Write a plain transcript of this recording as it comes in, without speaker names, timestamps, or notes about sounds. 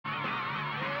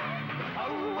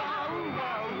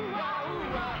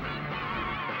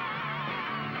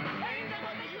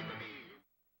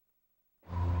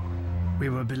We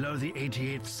were below the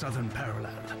 88th southern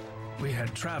parallel. We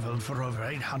had traveled for over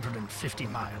 850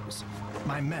 miles.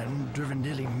 My men driven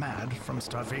nearly mad from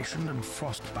starvation and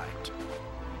frostbite.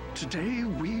 Today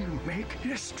we make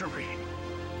history.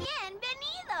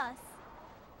 Bienvenidos!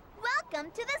 Welcome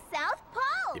to the South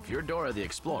Pole! If you're Dora the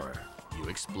Explorer, you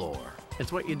explore.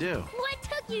 It's what you do. What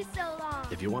took you so long?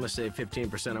 If you want to save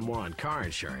 15% or more on car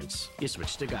insurance, you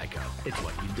switch to GEICO. It's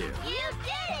what you do. You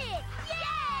did it! Yay!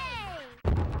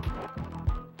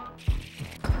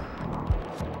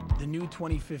 The new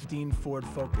 2015 Ford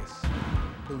Focus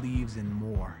believes in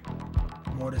more.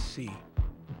 More to see,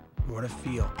 more to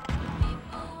feel.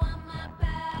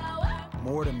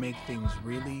 More to make things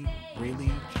really,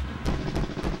 really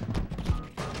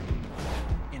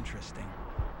interesting.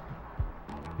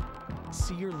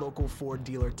 See your local Ford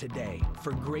dealer today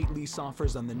for great lease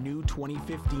offers on the new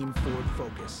 2015 Ford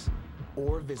Focus,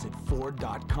 or visit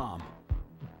Ford.com.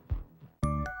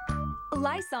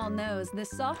 Lysol knows the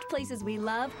soft places we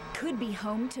love could be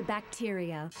home to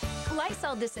bacteria.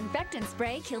 Lysol disinfectant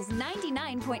spray kills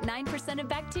 99.9% of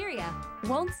bacteria,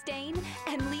 won't stain,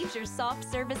 and leaves your soft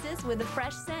surfaces with a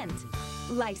fresh scent.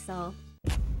 Lysol.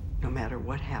 No matter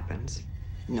what happens,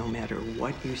 no matter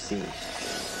what you see,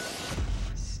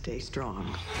 stay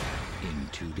strong. In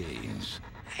 2 days.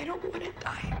 I don't want to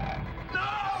die.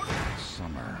 No!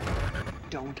 Summer.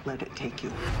 Don't let it take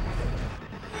you.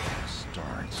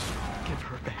 Starts. Give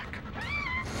her back.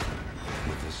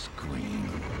 With a scream.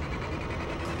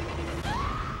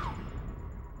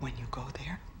 When you go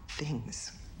there,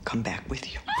 things come back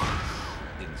with you.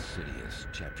 Insidious,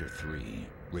 Chapter 3.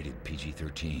 Rated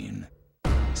PG-13.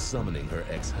 Summoning her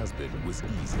ex-husband was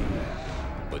easy,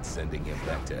 but sending him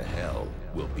back to hell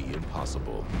will be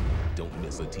impossible. Don't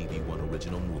miss a TVOne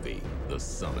original movie, The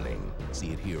Summoning.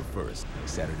 See it here first,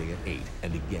 Saturday at 8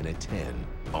 and again at 10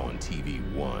 on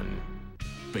TVOne.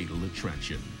 Fatal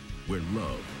Attraction, where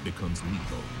love becomes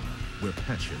lethal, where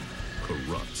passion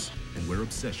corrupts, and where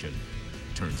obsession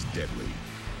turns deadly.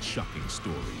 Shocking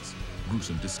stories,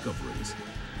 gruesome discoveries.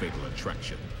 Fatal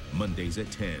Attraction, Mondays at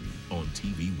 10 on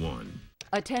TVOne.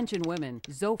 Attention women,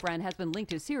 Zofran has been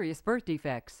linked to serious birth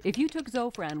defects. If you took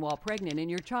Zofran while pregnant and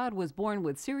your child was born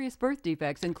with serious birth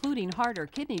defects, including heart or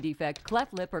kidney defect,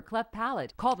 cleft lip, or cleft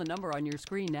palate, call the number on your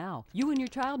screen now. You and your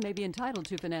child may be entitled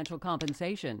to financial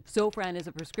compensation. Zofran is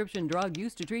a prescription drug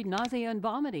used to treat nausea and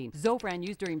vomiting. Zofran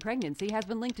used during pregnancy has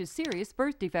been linked to serious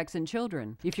birth defects in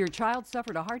children. If your child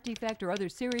suffered a heart defect or other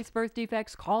serious birth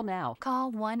defects, call now.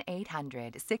 Call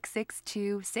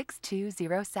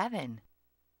 1-800-662-6207.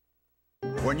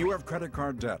 When you have credit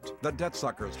card debt, the debt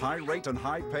suckers, high rate and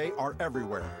high pay are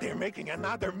everywhere. They're making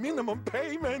another minimum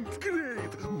payment.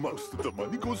 Great. Most of the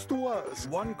money goes to us.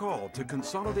 One call to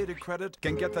Consolidated Credit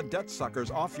can get the debt suckers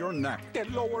off your neck. They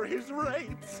lower his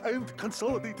rates and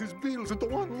consolidate his bills into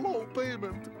one low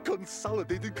payment.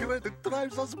 Consolidated Credit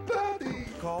drives us batty.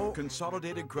 Call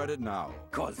Consolidated Credit now.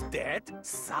 'Cause debt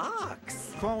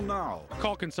sucks. Call now.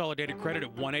 Call Consolidated Credit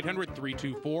at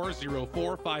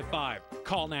 1-800-324-0455.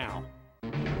 Call now.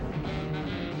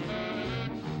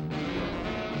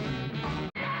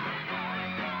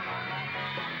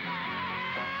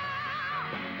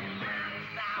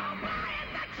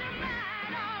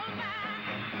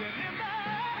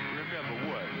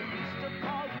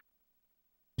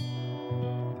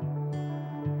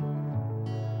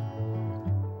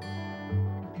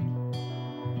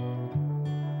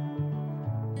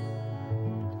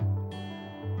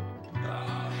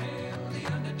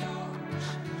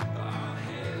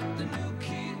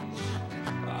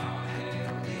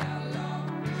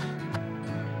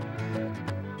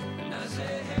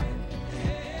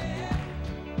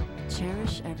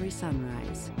 Cherish every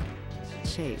sunrise.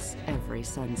 Chase every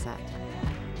sunset.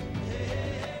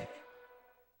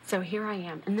 So here I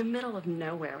am in the middle of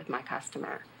nowhere with my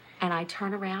customer, and I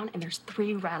turn around and there's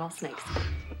 3 rattlesnakes.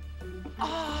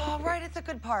 Oh, right at the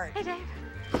good part. Hey, Dave.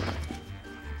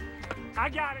 I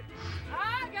got it.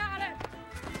 I got it.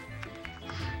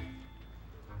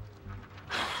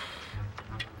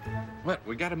 What?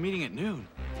 We got a meeting at noon.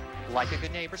 Like a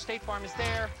good neighbor, State Farm is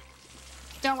there.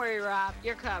 Don't worry, Rob.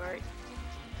 You're covered.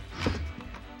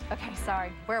 Okay,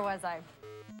 sorry. Where was I?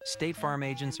 State Farm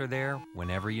agents are there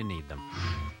whenever you need them.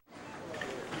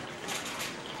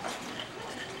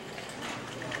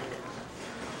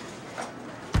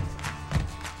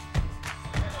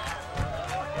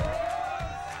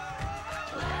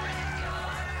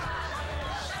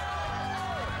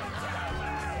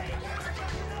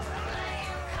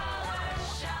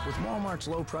 With Walmart's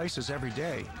low prices every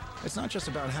day, it's not just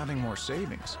about having more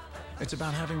savings. It's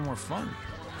about having more fun.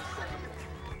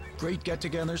 Great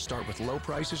get-togethers start with low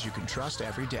prices you can trust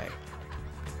every day.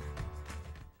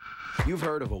 You've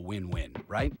heard of a win-win,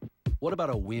 right? What about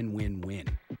a win-win-win?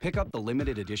 Pick up the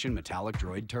limited edition metallic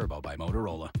Droid Turbo by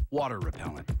Motorola. Water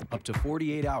repellent, up to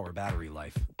 48-hour battery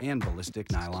life, and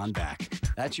ballistic nylon back.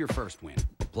 That's your first win.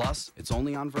 Plus, it's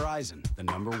only on Verizon, the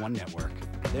 #1 network.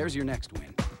 There's your next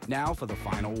win. Now for the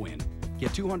final win.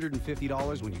 Get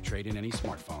 $250 when you trade in any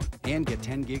smartphone. And get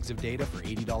 10 gigs of data for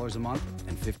 $80 a month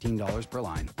and $15 per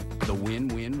line. The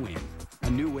win-win-win. A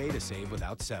new way to save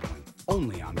without settling.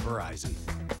 Only on Verizon.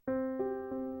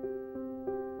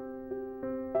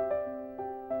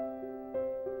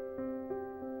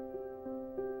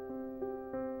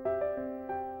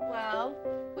 Well,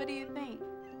 what do you think?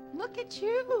 Look at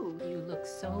you. You look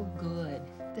so good.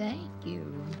 Thank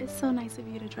you. It's so nice of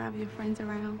you to drive your friends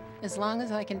around. As long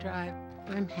as I can drive,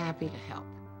 I'm happy to help.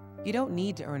 You don't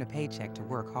need to earn a paycheck to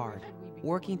work hard.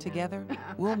 Working together,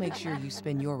 we'll make sure you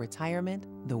spend your retirement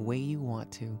the way you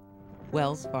want to.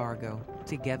 Wells Fargo.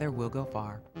 Together we'll go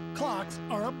far. Clocks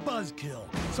are a buzzkill,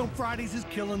 so Fridays is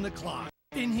killing the clock.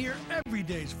 In here, every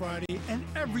day's Friday and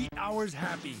every hour's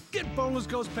happy. Get boneless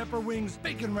ghost pepper wings,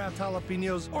 bacon wrapped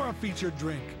jalapenos, or a featured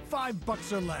drink.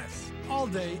 $5 or less. All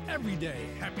day, every day.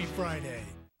 Happy Friday.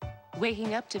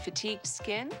 Waking up to fatigued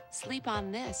skin? Sleep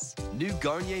on this. New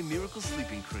Garnier Miracle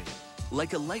Sleeping Cream.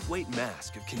 Like a lightweight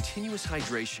mask of continuous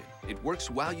hydration, it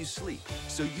works while you sleep,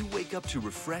 so you wake up to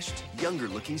refreshed,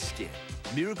 younger-looking skin.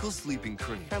 Miracle Sleeping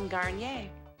Cream. From Garnier.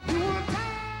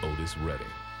 Otis Redding,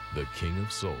 the King of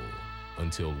Soul,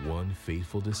 until one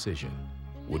fateful decision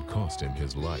would cost him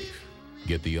his life.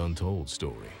 Get the untold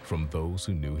story from those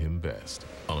who knew him best.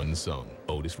 Unsung,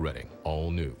 Otis Redding,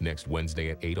 all new, next Wednesday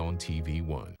at 8 on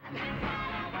TVOne.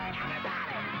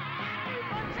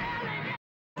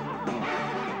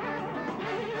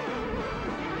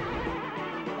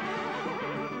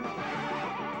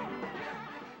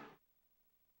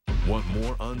 Want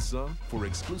more Unsung? For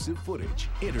exclusive footage,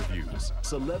 interviews,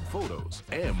 celeb photos,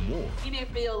 and more. You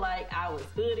didn't feel like I was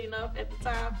good enough at the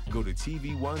time? Go to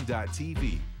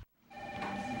TVOne.tv.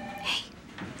 Hey,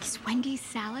 this Wendy's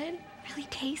salad really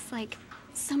tastes like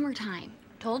summertime.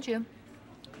 Told you.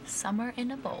 Summer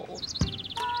in a bowl.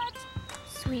 What?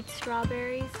 Sweet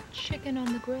strawberries, chicken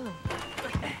on the grill.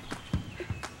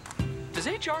 Does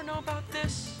HR know about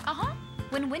this? Uh-huh.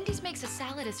 When Wendy's makes a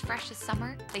salad as fresh as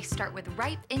summer, they start with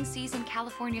ripe, in-season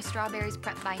California strawberries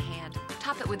prepped by hand.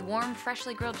 Top it with warm,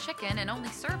 freshly grilled chicken and only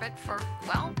serve it for,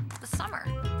 well, the summer.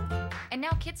 And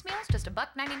now kids' meals just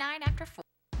 $1.99 after 4.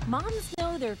 Moms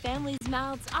know their families'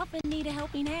 mouths often need a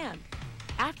helping hand.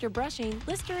 After brushing,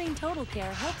 Listerine Total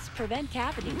Care helps prevent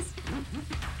cavities,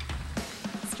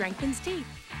 strengthens teeth,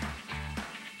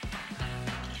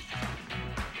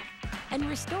 and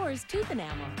restores tooth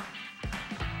enamel.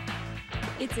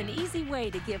 It's an easy way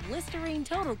to give Listerine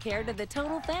Total Care to the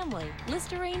total family.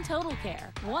 Listerine Total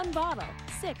Care. 1 bottle,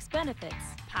 6 benefits.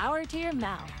 Power to your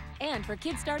mouth. And for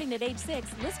kids starting at age 6,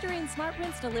 Listerine Smart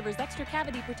Rinse delivers extra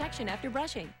cavity protection after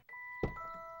brushing.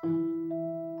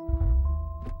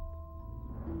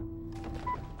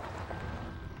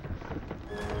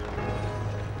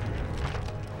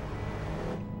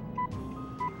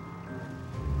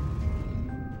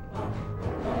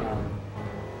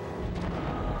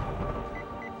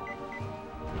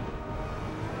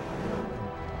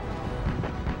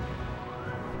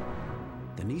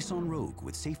 Nissan Rogue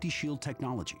with Safety Shield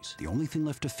technologies. The only thing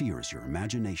left to fear is your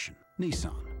imagination.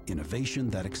 Nissan, innovation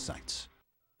that excites.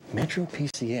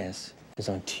 MetroPCS is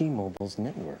on T-Mobile's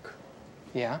network.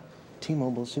 Yeah?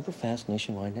 T-Mobile's super fast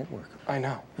nationwide network. I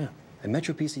know. Yeah. And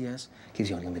MetroPCS gives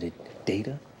you unlimited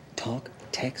data, talk,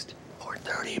 text, for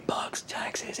 $30,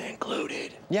 taxes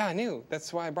included. Yeah, I knew.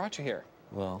 That's why I brought you here.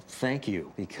 Well, thank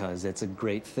you, because it's a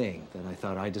great thing that I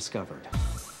thought I discovered.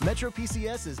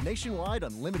 MetroPCS is nationwide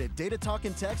unlimited data, talk,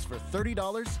 and text for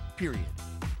 $30, period.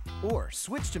 Or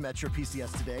switch to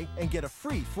MetroPCS today and get a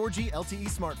free 4G LTE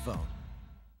smartphone.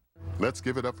 Let's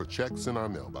give it up for checks in our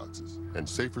mailboxes and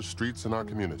safer streets in our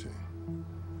community.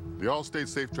 The Allstate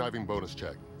Safe Driving Bonus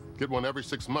Check. Get one every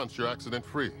 6 months, you're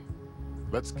accident-free.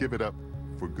 Let's give it up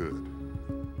for good.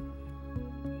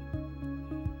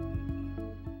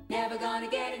 Never gonna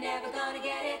get it, never gonna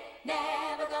get it.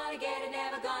 Never gonna get it,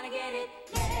 never gonna get it.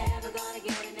 Never gonna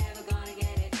get it, never gonna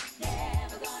get it.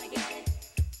 Never gonna get it,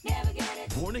 never get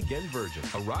it. Born Again Virgin,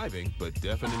 arriving, but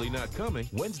definitely not coming,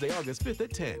 Wednesday, August 5th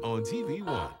at 10 on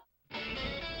TVOne.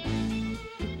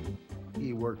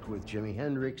 He worked with Jimi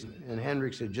Hendrix, and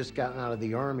Hendrix had just gotten out of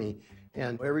the Army,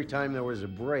 and every time there was a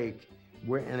break,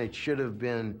 and it should have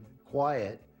been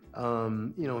quiet,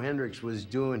 Hendrix was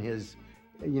doing his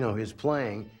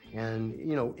playing. And,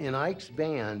 in Ike's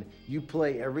band, you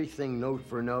play everything note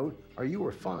for note, or you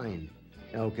were fine.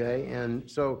 Okay, and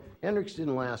so Hendrix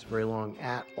didn't last very long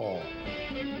at all.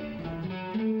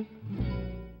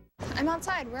 I'm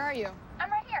outside. Where are you?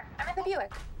 I'm right here. I'm in the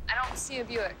Buick. I don't see a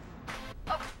Buick.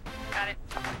 Oh, got it.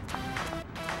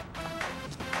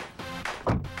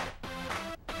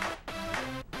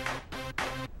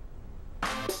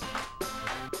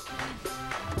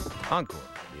 Encore,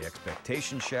 the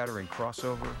expectation-shattering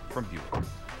crossover from Buick.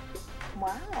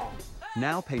 Wow.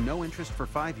 Now pay no interest for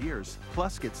 5 years,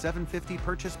 plus get $750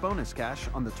 purchase bonus cash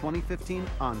on the 2015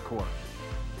 Encore.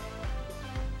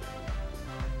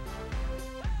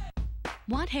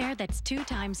 Want hair that's 2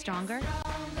 times stronger?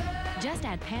 Just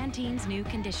add Pantene's new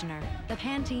conditioner. The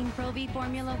Pantene Pro-V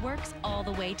formula works all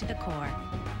the way to the core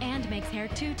and makes hair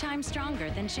 2 times stronger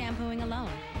than shampooing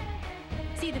alone.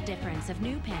 See the difference of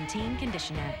new Pantene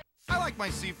conditioner. I like my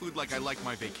seafood like I like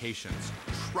my vacations,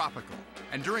 tropical.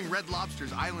 And during Red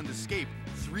Lobster's Island Escape,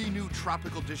 3 new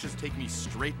tropical dishes take me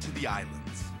straight to the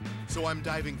islands. So I'm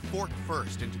diving fork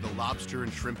first into the lobster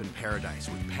and shrimp in paradise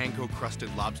with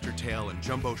panko-crusted lobster tail and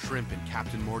jumbo shrimp in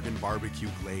Captain Morgan barbecue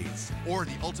glaze. Or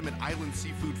the ultimate island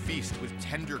seafood feast with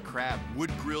tender crab,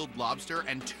 wood-grilled lobster,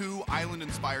 and 2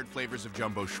 island-inspired flavors of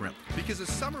jumbo shrimp. Because a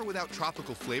summer without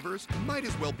tropical flavors might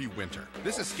as well be winter.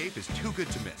 This escape is too good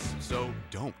to miss, so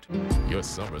don't. Your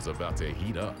summer's about to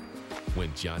heat up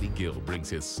when Johnny Gill brings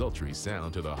his sultry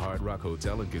sound to the Hard Rock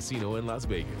Hotel and Casino in Las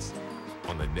Vegas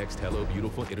on the next Hello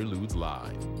Beautiful Interludes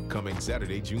Live, coming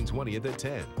Saturday, June 20th at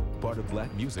 10, part of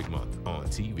Black Music Month on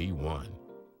TVOne.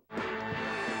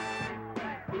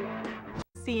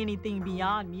 See anything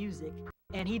beyond music,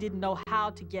 and he didn't know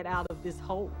how to get out of this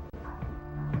hole.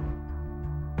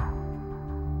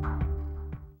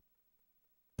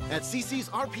 At CC's,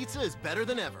 our pizza is better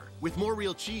than ever. With more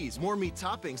real cheese, more meat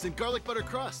toppings, and garlic butter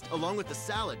crust, along with the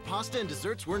salad, pasta, and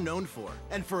desserts we're known for.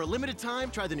 And for a limited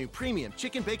time, try the new premium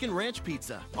chicken bacon ranch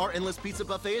pizza. Our endless pizza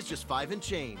buffet is just $5 and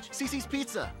change. CC's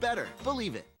Pizza, better,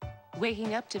 believe it.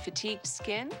 Waking up to fatigued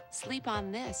skin? Sleep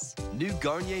on this. New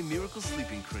Garnier Miracle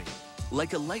Sleeping Cream.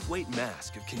 Like a lightweight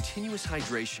mask of continuous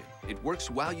hydration, it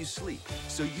works while you sleep,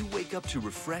 so you wake up to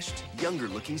refreshed,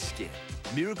 younger-looking skin.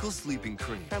 Miracle Sleeping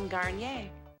Cream. From Garnier.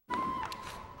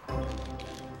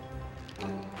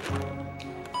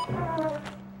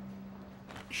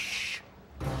 Shh.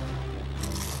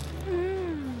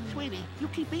 Sweetie, you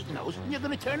keep eating those and you're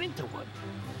gonna turn into one.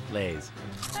 Lay's.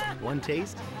 One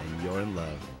taste and you're in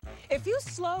love. If you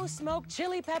slow smoke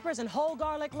chili peppers and whole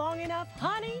garlic long enough,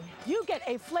 honey, you get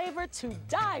a flavor to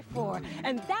die for.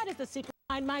 And that is the secret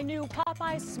behind my new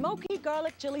Popeye Smoky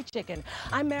Garlic Chili Chicken.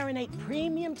 I marinate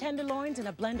premium tenderloins in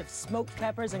a blend of smoked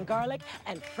peppers and garlic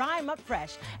and fry them up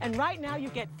fresh. And right now you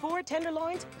get 4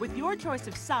 tenderloins with your choice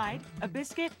of side, a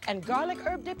biscuit, and garlic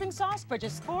herb dipping sauce for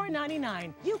just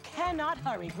 $4.99. You cannot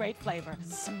hurry great flavor.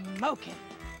 Smoke it.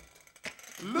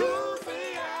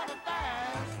 Louisiana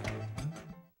fast.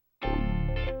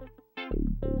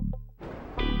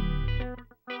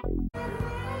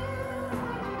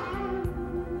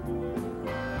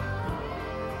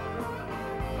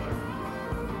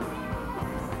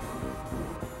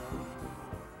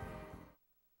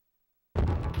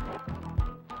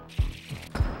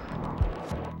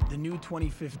 The new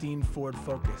 2015 Ford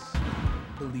Focus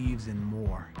believes in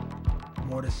more.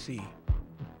 More to see,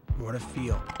 more to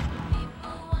feel.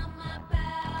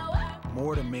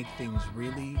 More to make things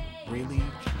really, really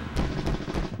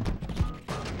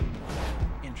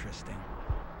interesting.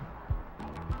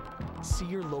 See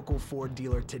your local Ford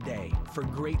dealer today for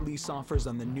great lease offers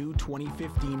on the new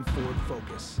 2015 Ford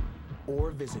Focus,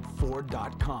 or visit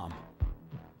Ford.com.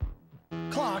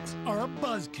 Clocks are a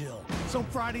buzzkill, so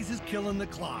Fridays is killing the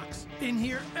clocks. In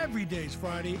here, every day's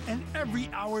Friday and every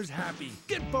hour's happy.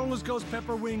 Get boneless ghost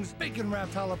pepper wings,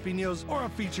 bacon-wrapped jalapenos, or a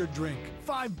featured drink.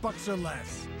 $5 or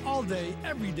less. All day,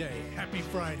 every day. Happy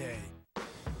Friday.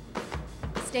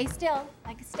 Stay still,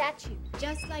 like a statue.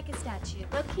 Just like a statue.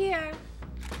 Look here.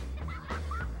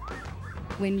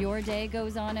 When your day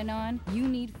goes on and on, you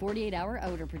need 48-hour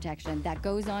odor protection that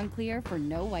goes on clear for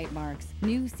no white marks.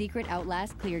 New Secret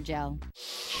Outlast Clear Gel.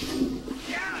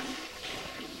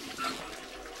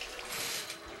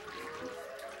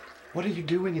 What are you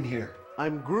doing in here?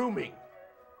 I'm grooming.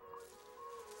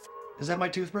 Is that my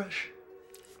toothbrush?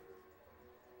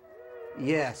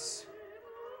 Yes.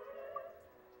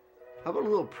 How about a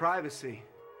little privacy?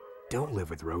 Don't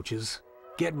live with roaches.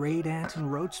 Get Raid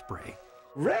Anti-Roach Spray.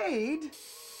 Raid?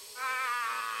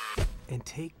 And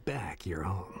take back your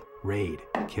home. Raid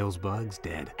kills bugs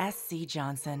dead. SC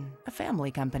Johnson, a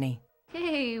family company.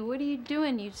 Hey, what are you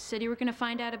doing? You said you were going to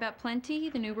find out about Plenty,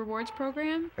 the new rewards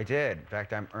program? I did. In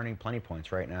fact, I'm earning Plenty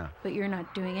points right now. But you're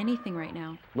not doing anything right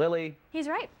now. Lily. He's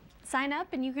right. Sign up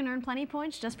and you can earn plenty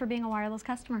points just for being a wireless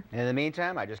customer. In the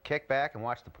meantime, I just kick back and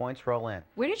watch the points roll in.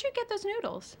 Where did you get those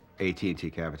noodles? AT&T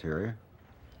cafeteria.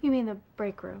 You mean the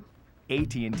break room?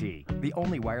 AT&T, the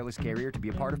only wireless carrier to be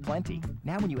a part of Plenty.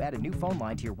 Now when you add a new phone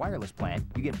line to your wireless plan,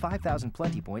 you get 5,000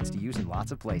 Plenty points to use in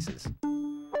lots of places.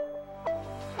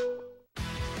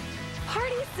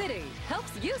 Party City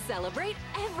helps you celebrate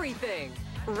everything.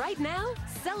 Right now,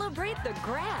 celebrate the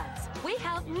grabs. We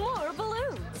have more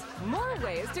balloons, more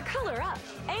ways to color up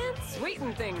and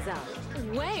sweeten things up.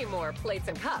 Way more plates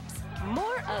and cups,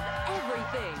 more of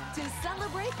everything to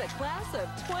celebrate the class of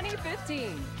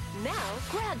 2015. Now,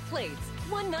 grab plates,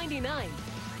 $1.99.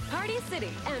 Party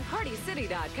City and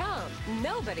PartyCity.com.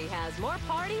 Nobody has more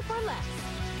party for less.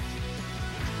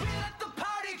 Let the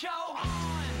party go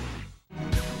on!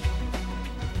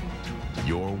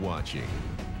 You're watching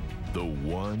the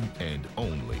one and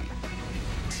only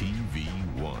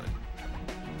TVOne.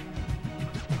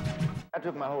 I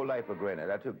took my whole life for granted.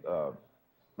 I took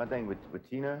my thing with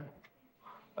Tina.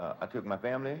 I took my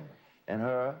family and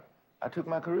her. I took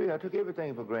my career. I took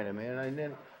everything for granted, man. And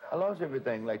then I lost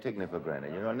everything, like taking it for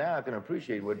granted. You know, now I can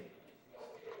appreciate what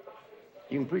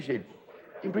you can appreciate.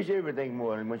 You can appreciate everything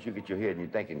more once you get your head and you're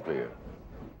thinking clear.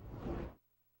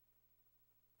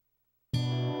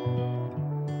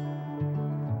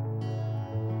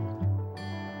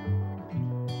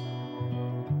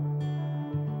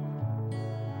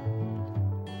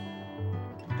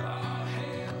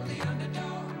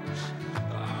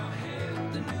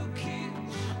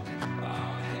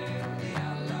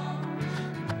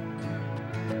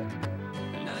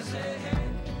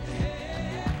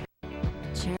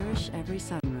 Every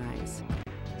sunrise,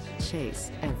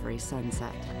 chase every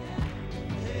sunset.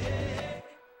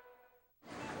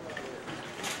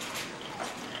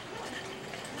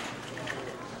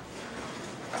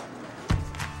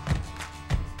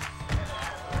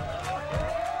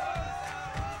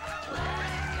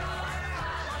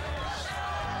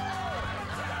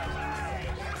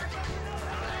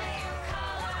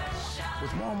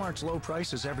 With Walmart's low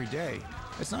prices every day,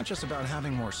 it's not just about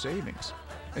having more savings,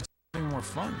 it's having more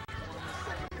fun.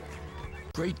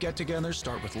 Great get-togethers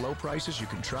start with low prices you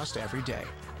can trust every day.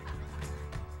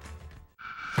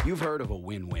 You've heard of a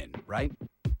win-win, right?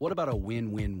 What about a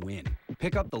win-win-win?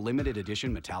 Pick up the limited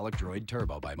edition metallic Droid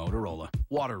Turbo by Motorola.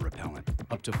 Water repellent,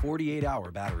 up to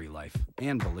 48-hour battery life,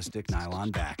 and ballistic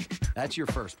nylon back. That's your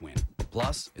first win.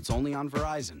 Plus, it's only on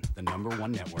Verizon, the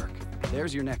 #1 network.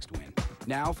 There's your next win.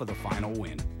 Now for the final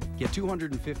win. Get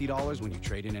 $250 when you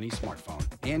trade in any smartphone,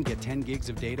 and get 10 gigs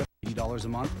of data for $80 a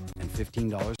month and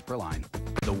 $15 per line.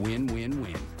 The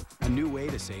win-win-win. A new way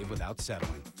to save without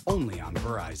settling. Only on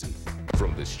Verizon.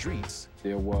 From the streets,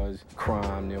 there was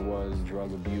crime, there was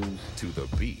drug abuse, to the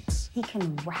beats. He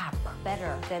can rap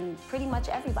better than pretty much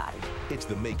everybody. It's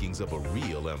the makings of a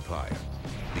real empire.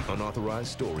 The unauthorized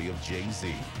story of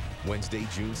Jay-Z. Wednesday,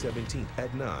 June 17th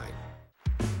at 9.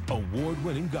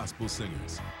 Award-winning gospel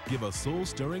singers give a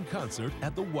soul-stirring concert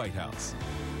at the White House.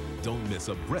 Don't miss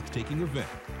a breathtaking event.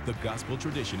 The Gospel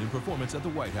Tradition in Performance at the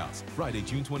White House, Friday,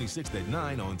 June 26th at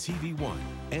 9 on TVOne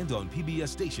and on PBS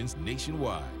stations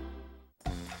nationwide.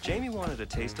 Jamie wanted a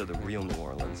taste of the real New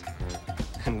Orleans,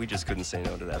 and we just couldn't say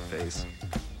no to that face.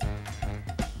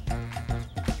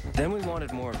 Then we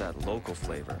wanted more of that local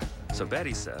flavor, so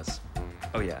Betty says,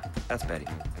 oh yeah, that's Betty.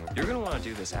 You're gonna want to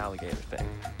do this alligator thing.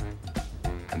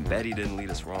 And Betty didn't lead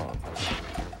us wrong.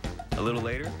 A little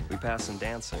later, we passed some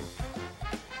dancing.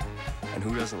 And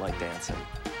who doesn't like dancing?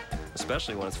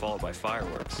 Especially when it's followed by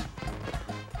fireworks.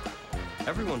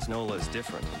 Everyone's NOLA is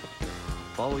different.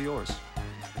 Follow yours.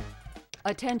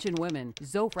 Attention women,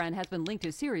 Zofran has been linked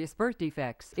to serious birth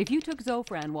defects. If you took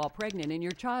Zofran while pregnant and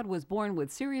your child was born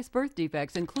with serious birth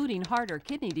defects, including heart or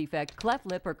kidney defect, cleft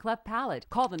lip or cleft palate,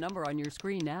 call the number on your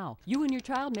screen now. You and your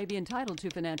child may be entitled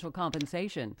to financial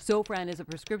compensation. Zofran is a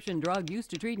prescription drug used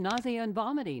to treat nausea and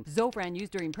vomiting. Zofran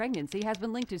used during pregnancy has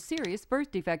been linked to serious birth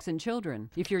defects in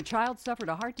children. If your child suffered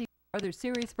a heart defect or other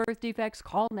serious birth defects,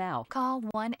 call now. Call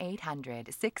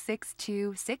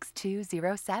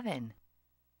 1-800-662-6207.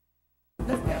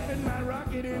 Let's step in my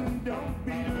rocket and don't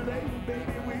be late, baby,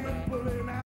 we're pulling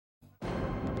out.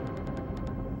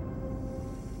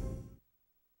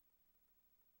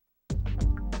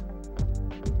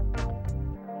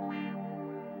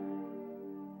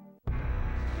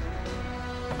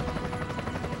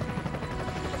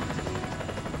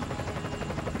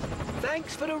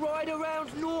 Thanks for the ride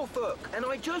around Norfolk. And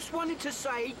I just wanted to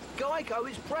say GEICO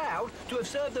is proud to have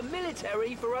served the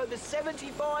military for over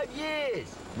 75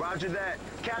 years. Roger that.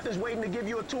 Captain's waiting to give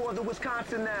you a tour of the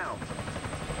Wisconsin now.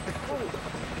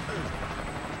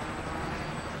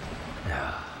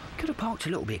 Could have parked a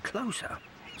little bit closer.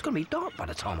 It's going to be dark by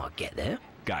the time I get there.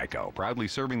 GEICO, proudly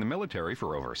serving the military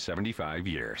for over 75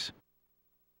 years.